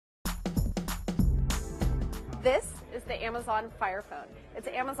This is the Amazon Fire Phone. It's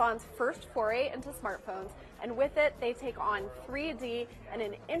Amazon's first foray into smartphones, and with it, they take on 3D and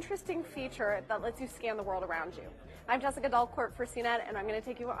an interesting feature that lets you scan the world around you. I'm Jessica Dalcourt for CNET, and I'm going to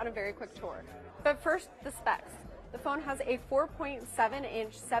take you on a very quick tour. But first, the specs. The phone has a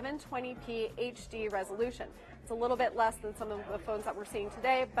 4.7-inch 720p HD resolution. It's a little bit less than some of the phones that we're seeing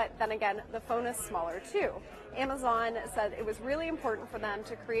today, but then again, the phone is smaller too. Amazon said it was really important for them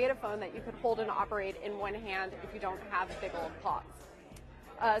to create a phone that you could hold and operate in one hand if you don't have big old paws.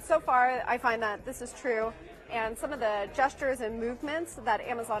 So far, I find that this is true, and some of the gestures and movements that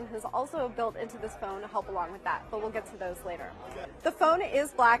Amazon has also built into this phone help along with that, but we'll get to those later. The phone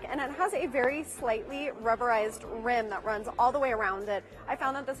is black, and it has a very slightly rubberized rim that runs all the way around it. I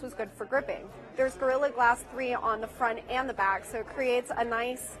found that this was good for gripping. There's Gorilla Glass 3 on the front and the back, so it creates a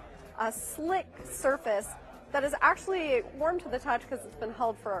nice, slick surface that is actually warm to the touch because it's been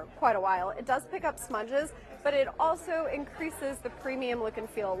held for quite a while. It does pick up smudges, but it also increases the premium look and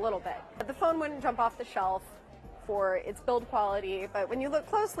feel a little bit. The phone wouldn't jump off the shelf for its build quality, but when you look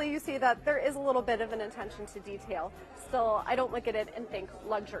closely, you see that there is a little bit of an attention to detail. Still, I don't look at it and think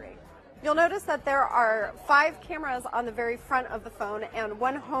luxury. You'll notice that there are 5 cameras on the very front of the phone and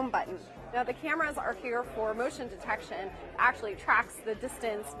 1 home button. Now the cameras are here for motion detection. It actually tracks the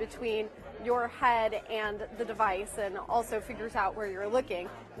distance between your head and the device and also figures out where you're looking.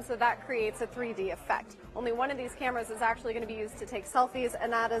 And so that creates a 3D effect. Only one of these cameras is actually going to be used to take selfies,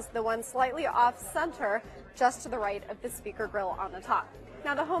 and that is the one slightly off center just to the right of the speaker grill on the top.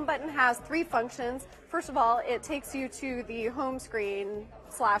 Now the home button has 3 functions. First of all, it takes you to the home screen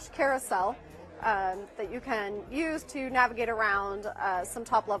 / carousel that you can use to navigate around some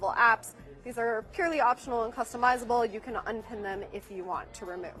top-level apps. These are purely optional and customizable. You can unpin them if you want to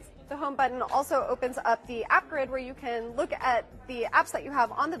remove. The home button also opens up the app grid where you can look at the apps that you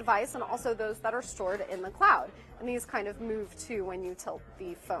have on the device and also those that are stored in the cloud. And these kind of move too when you tilt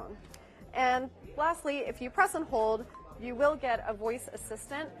the phone. And lastly, if you press and hold, you will get a voice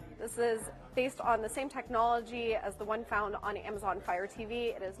assistant. This is based on the same technology as the one found on Amazon Fire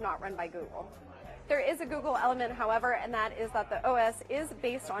TV. It is not run by Google. There is a Google element, however, and that is that the OS is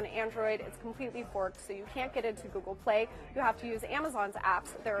based on Android. It's completely forked, so you can't get into Google Play. You have to use Amazon's apps.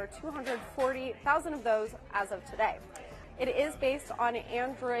 There are 240,000 of those as of today. It is based on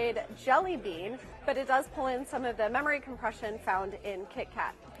Android Jelly Bean, but it does pull in some of the memory compression found in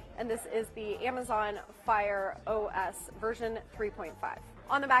KitKat. And this is the Amazon Fire OS version 3.5.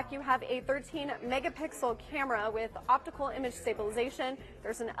 On the back, you have a 13 megapixel camera with optical image stabilization.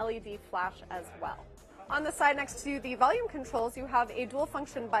 There's an LED flash as well. On the side next to the volume controls, you have a dual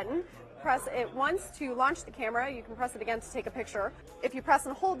function button. Press it once to launch the camera. You can press it again to take a picture. If you press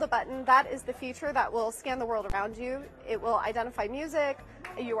and hold the button, that is the feature that will scan the world around you. It will identify music,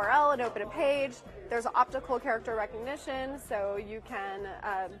 a URL, and open a page. There's optical character recognition, so you can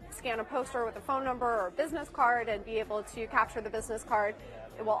scan a poster with a phone number or a business card and be able to capture the business card.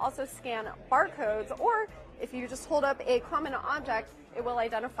 It will also scan barcodes, or if you just hold up a common object, it will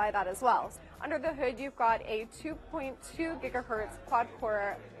identify that as well. Under the hood, you've got a 2.2 gigahertz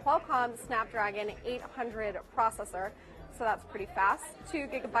quad-core Qualcomm Snapdragon 800 processor, so that's pretty fast. 2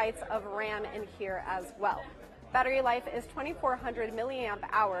 gigabytes of RAM in here as well. Battery life is 2,400 milliamp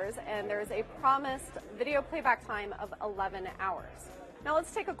hours, and there's a promised video playback time of 11 hours. Now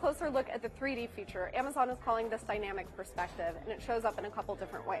let's take a closer look at the 3D feature. Amazon is calling this dynamic perspective, and it shows up in a couple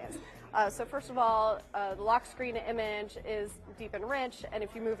different ways. So first of all, the lock screen image is deep and rich, and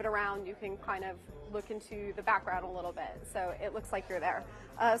if you move it around, you can kind of look into the background a little bit, so it looks like you're there.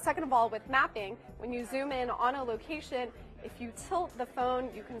 Second of all, with mapping, when you zoom in on a location, if you tilt the phone,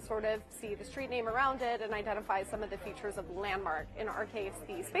 you can sort of see the street name around it and identify some of the features of the landmark, in our case,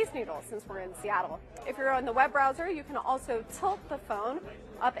 the Space Needle, since we're in Seattle. If you're on the web browser, you can also tilt the phone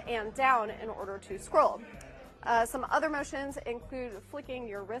up and down in order to scroll. Some other motions include flicking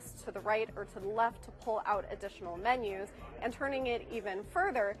your wrist to the right or to the left to pull out additional menus and turning it even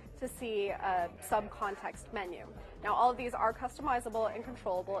further to see a sub-context menu. Now, all of these are customizable and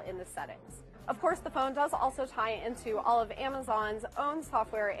controllable in the settings. Of course, the phone does also tie into all of Amazon's own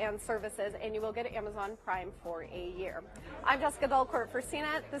software and services, and you will get Amazon Prime for a year. I'm Jessica Dalcourt for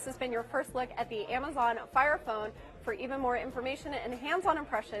CNET. This has been your first look at the Amazon Fire Phone. For even more information and hands-on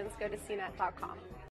impressions, go to cnet.com.